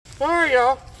Alright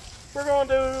y'all, we're going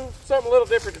to do something a little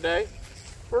different today.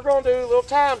 We're going to do little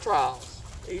time trials.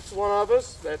 Each one of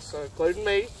us, that's including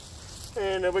me.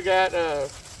 And we got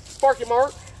Sparky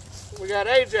Mark, we got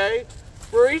AJ.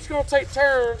 We're each going to take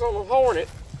turns on the Hornet,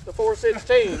 the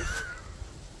 416.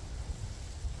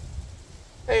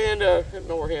 And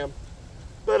ignore him.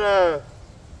 But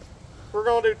we're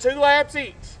going to do 2 laps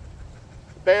each.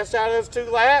 The best out of those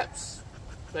 2 laps,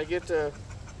 they get to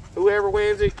whoever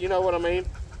wins it, you know what I mean.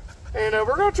 And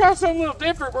we're going to try something a little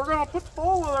different. We're going to put the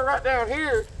 4-wheeler right down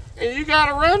here, and you got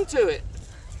to run to it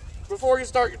before you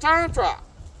start your time trial.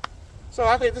 So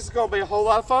I think this is going to be a whole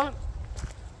lot of fun.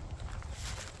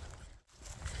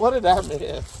 What did I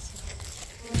miss?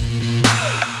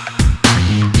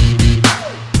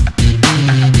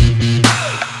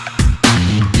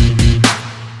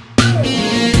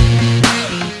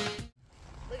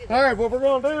 All right, what we're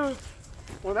going to do,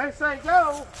 when they say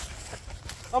go,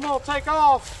 I'm going to take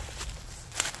off.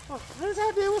 Oh, whose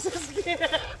idea was this again?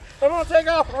 I'm going to take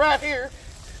off right here.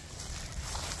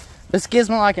 This gives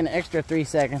me like an extra 3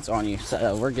 seconds on you,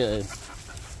 so we're good.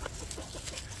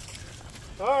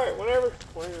 All right, whenever.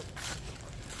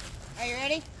 Are you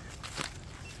ready?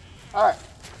 All right.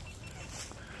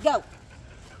 Go.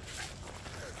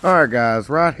 All right, guys,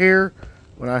 right here,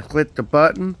 when I clicked the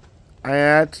button, I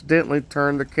accidentally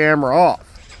turned the camera off.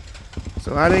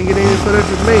 So I didn't get any footage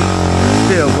of me.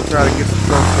 Still, we'll try to get some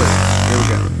strong footage. Here we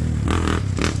go.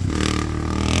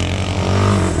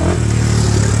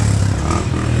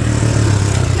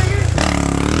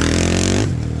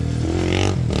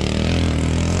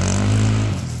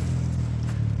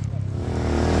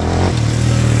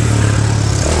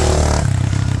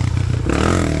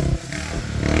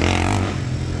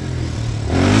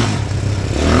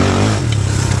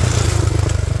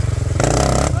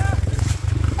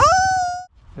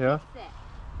 Yeah.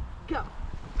 Go.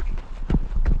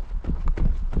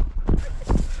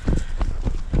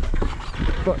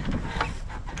 But,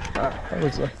 that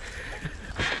looks like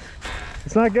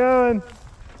it's not going.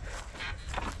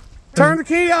 Turn the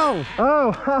key on.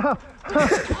 Oh,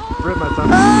 rip my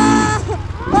tongue.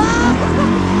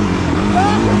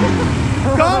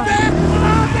 Calm down.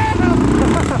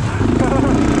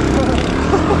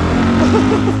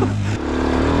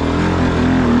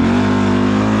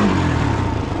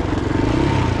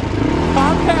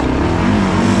 Calm down.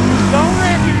 Don't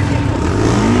wreck it.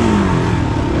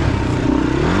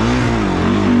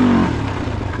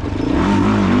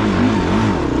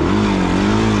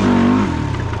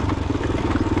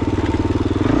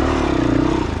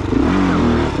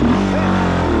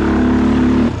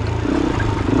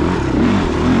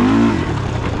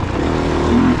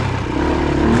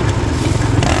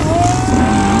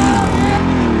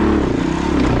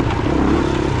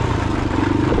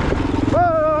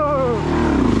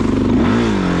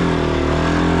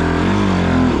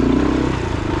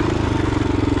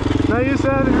 Now you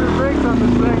said your brakes on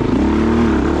this thing.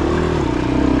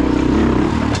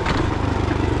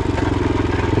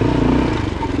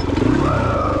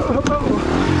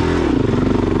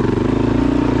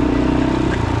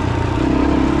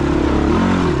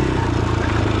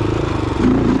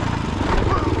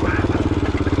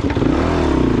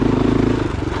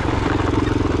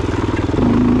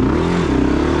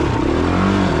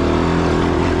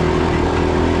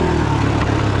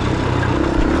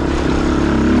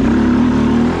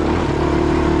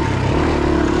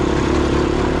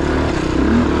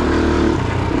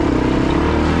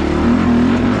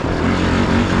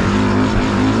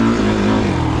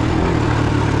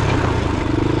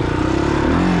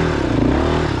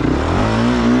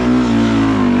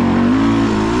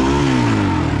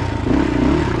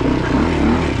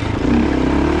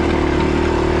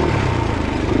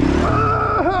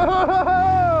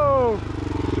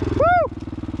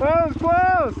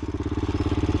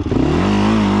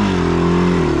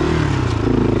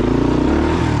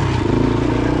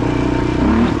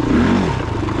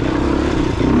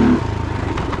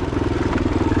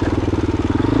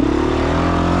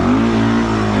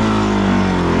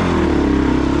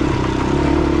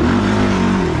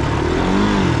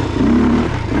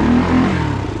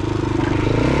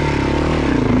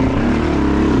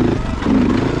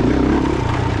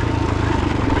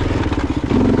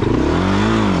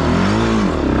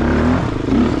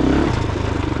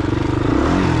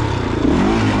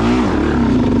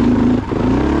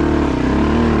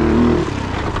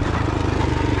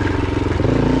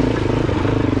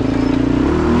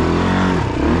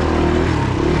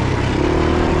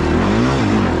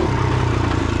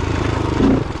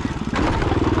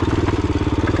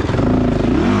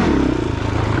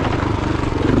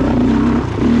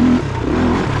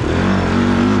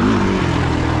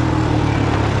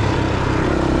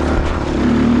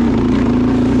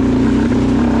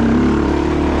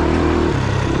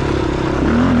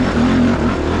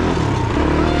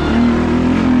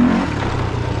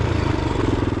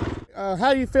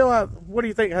 how do you feel? What do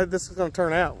you think how this is going to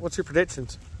turn out? What's your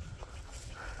predictions?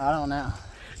 I don't know.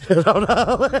 I don't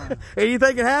know.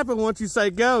 Anything can happen once you say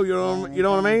go. You know what I mean?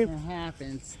 Anything can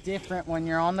happen. It's different when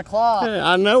you're on the clock. Yeah,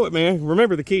 I know it, man.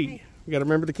 Remember the key. You got to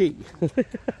remember the key.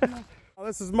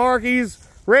 This is Marky's.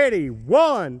 Ready?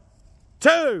 1,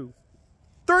 2,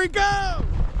 3, go!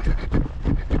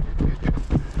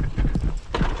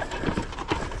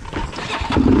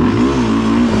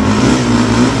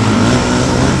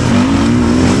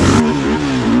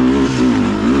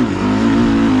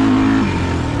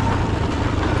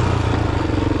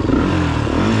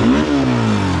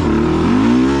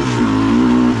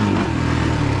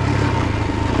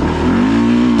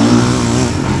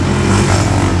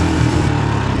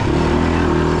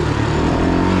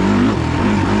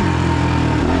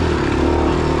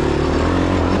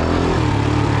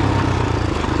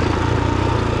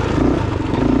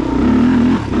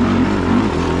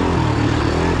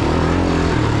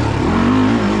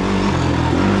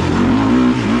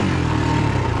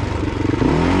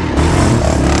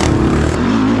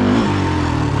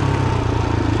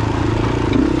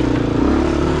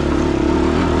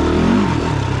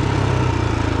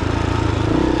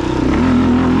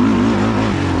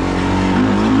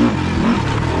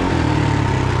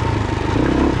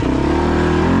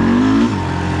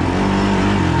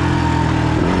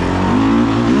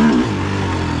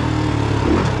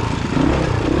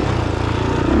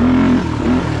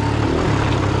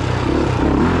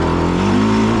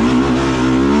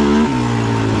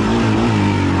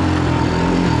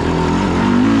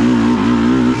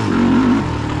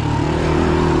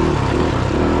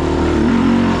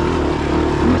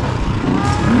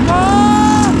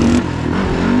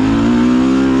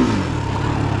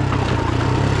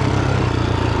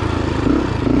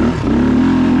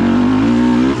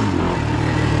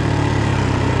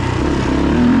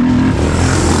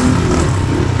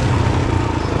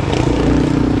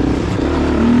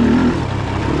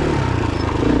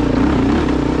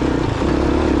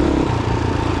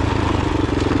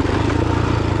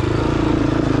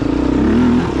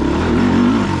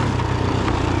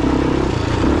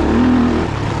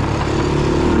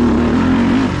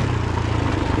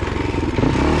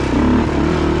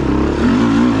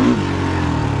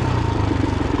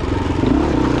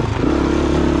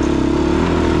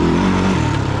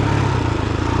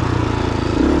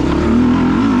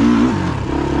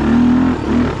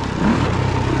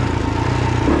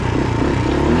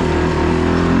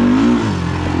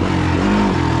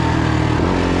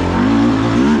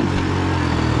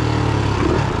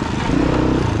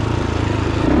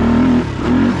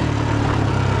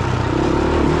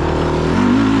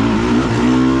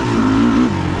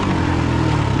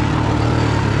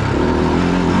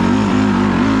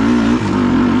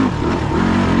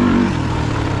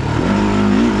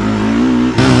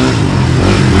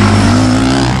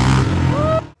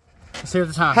 Let's hear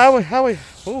the time. How we,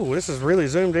 ooh, this is really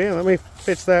zoomed in. Let me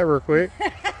fix that real quick.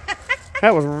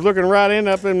 That was looking right in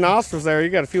up in nostrils there. You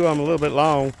got a few of them a little bit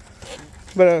long.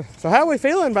 But, so how are we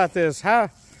feeling about this?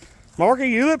 Marky,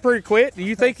 you look pretty quick. Do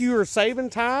you think you were saving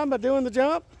time by doing the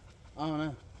jump? I don't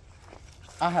know.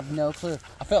 I have no clue.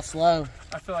 I felt slow.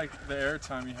 I feel like the air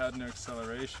time you had no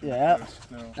acceleration. Yeah.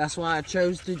 No. That's why I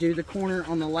chose to do the corner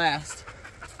on the last.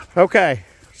 Okay,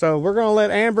 so we're going to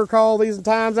let Amber call these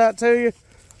times out to you.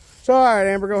 So, all right,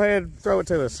 Amber, go ahead and throw it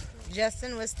to us.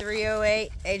 Justin was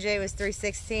 3:08, AJ was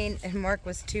 3:16, and Mark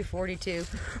was 2:42.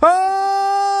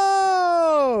 Oh!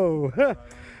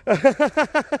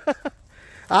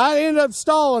 I ended up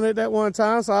stalling it that one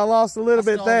time, so I lost a little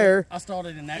bit there. I stalled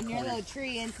it in that And your corner. little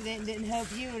tree incident didn't help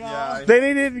you at all. Yeah, They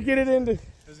needed to get it into.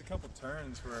 there's a couple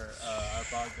turns where I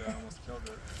bogged it, I almost killed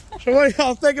it. So what do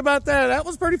y'all think about that? That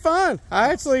was pretty fun.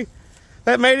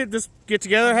 That made it just get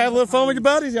together, have a little fun with your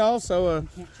buddies, y'all. So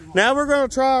now we're going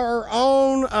to try our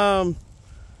own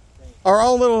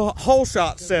little hole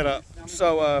shot setup.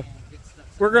 So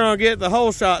we're going to get the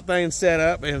hole shot thing set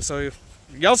up, and so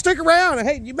y'all stick around. And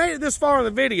hey, you made it this far in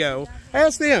the video.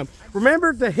 Ask them.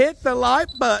 Remember to hit the like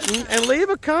button and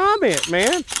leave a comment,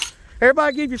 man.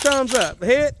 Everybody give your thumbs up.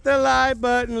 Hit the like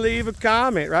button, leave a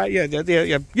comment, right? Yeah.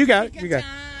 You got it. You got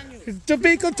it.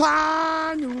 Topeka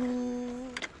time.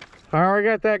 I already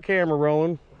got that camera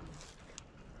rolling.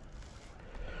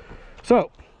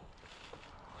 So,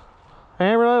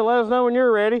 Amber, let us know when you're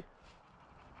ready.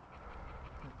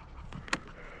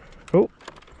 Oh.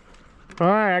 All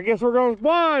right, I guess we're going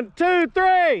 1, 2,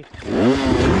 3.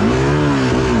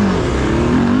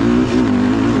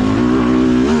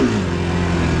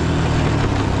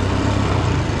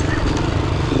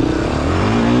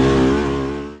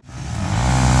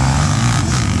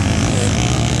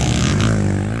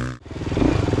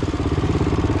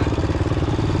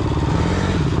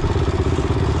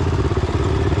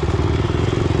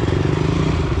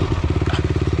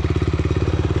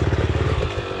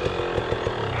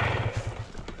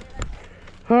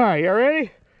 right, you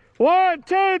ready? 1,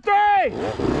 2, 3.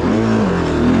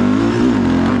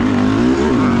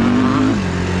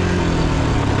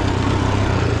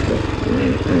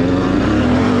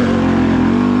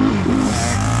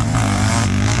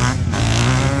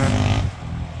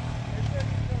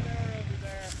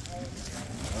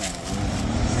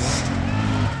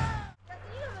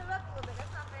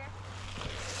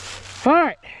 All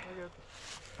right.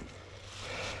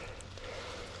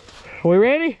 We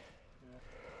ready?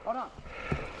 Hold on.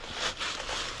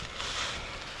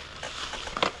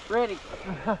 Ready.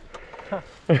 Okay,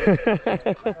 we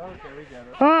got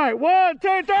it. All right, 1,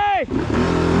 2, 3.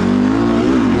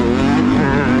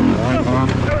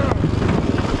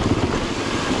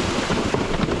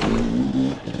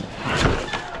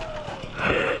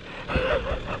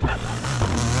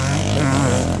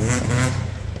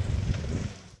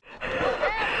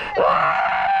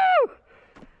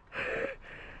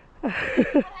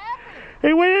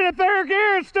 He went into third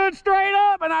gear and stood straight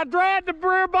up, and I dragged the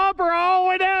rear bumper all the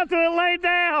way down till it laid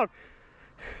down.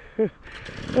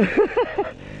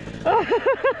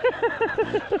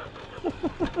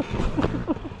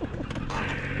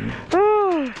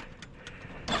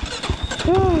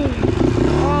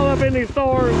 All up in these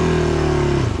thorns.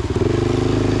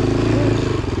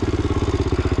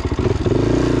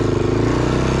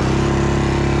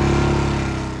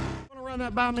 Want to run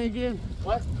that by me again?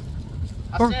 What?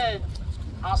 I said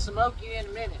I'll smoke you in a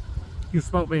minute. You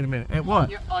smoke me in a minute. At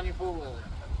what? On your four-wheeler.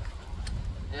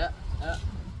 Yeah.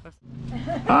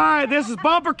 All right, this is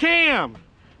bumper cam.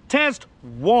 Test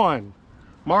 1.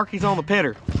 Marky's on the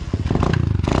pitter.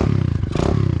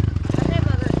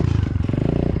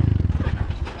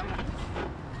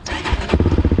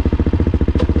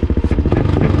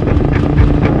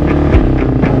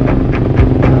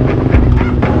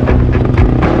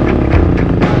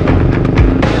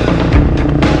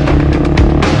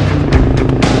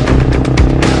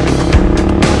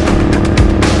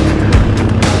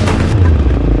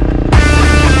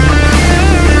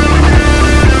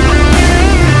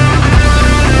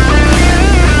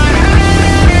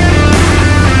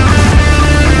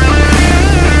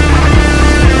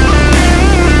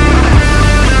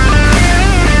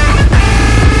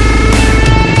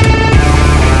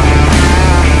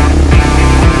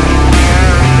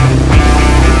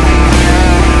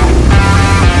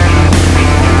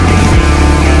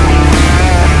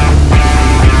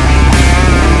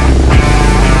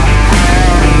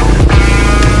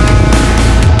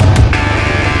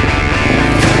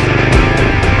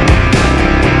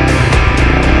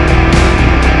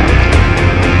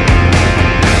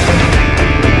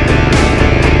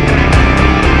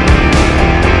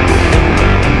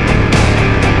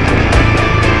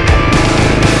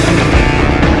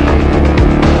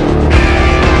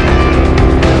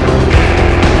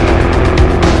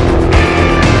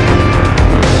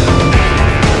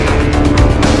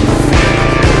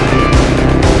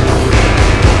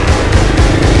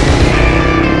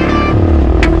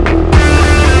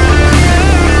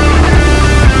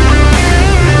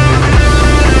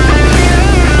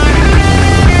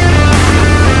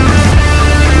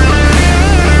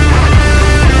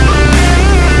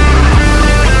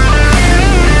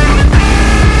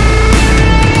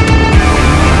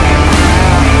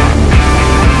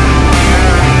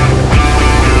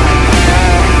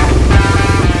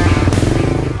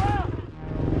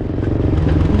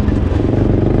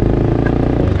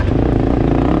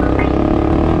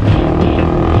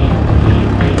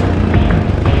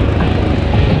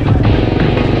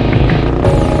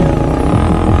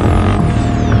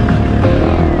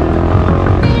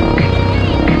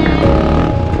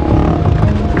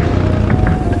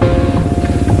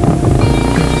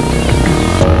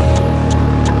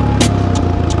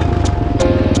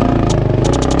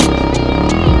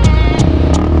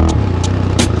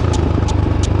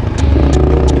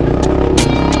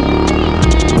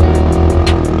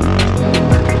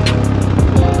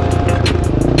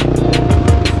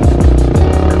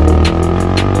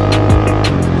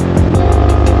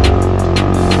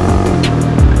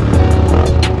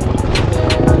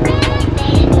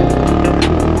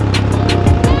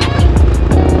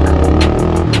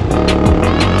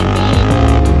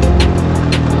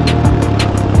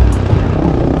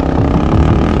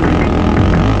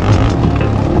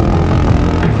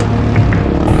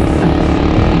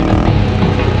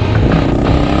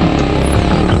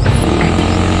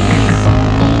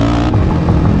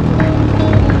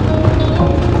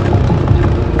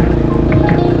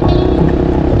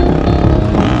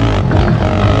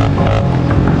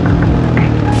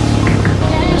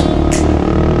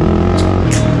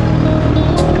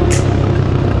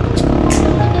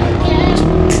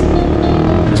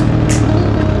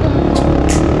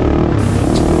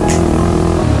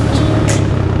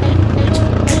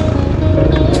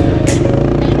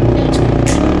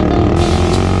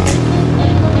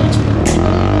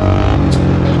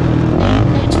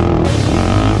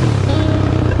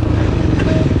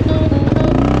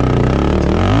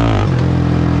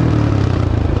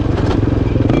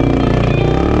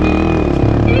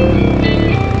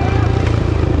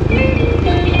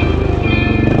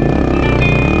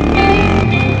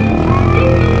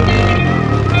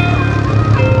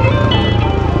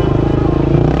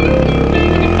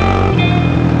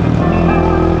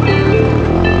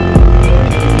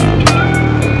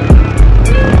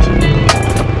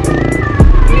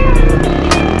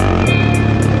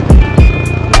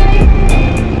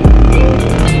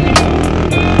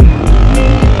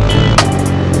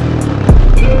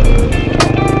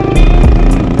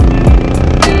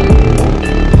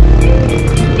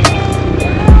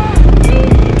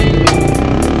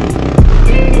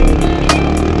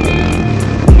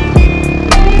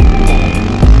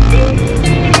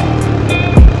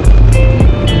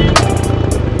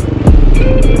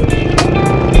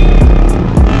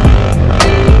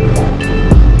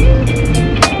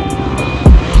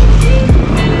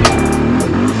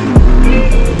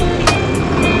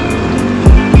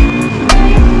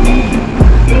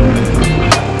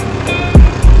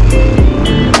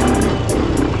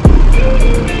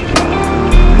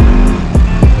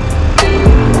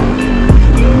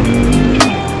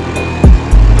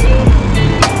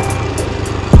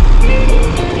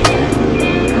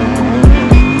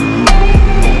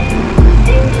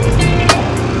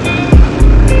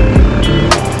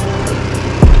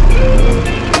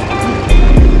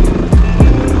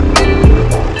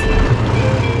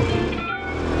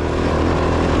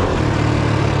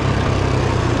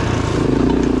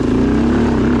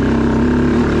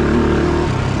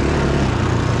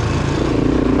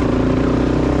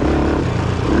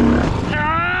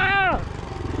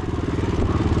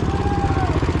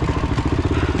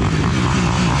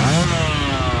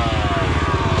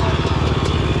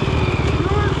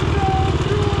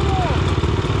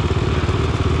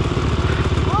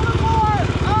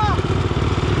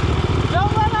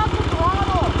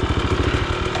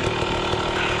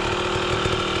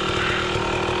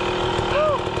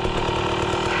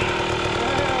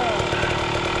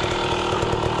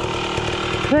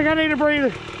 think I need to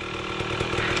breathe.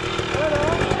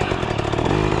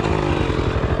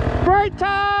 Break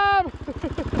time!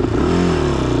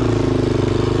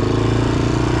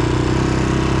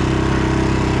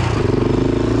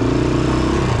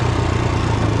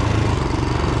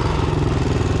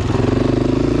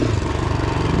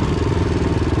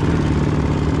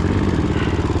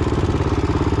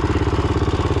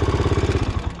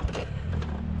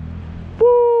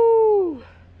 Woo!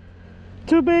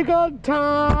 Too big on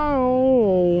time.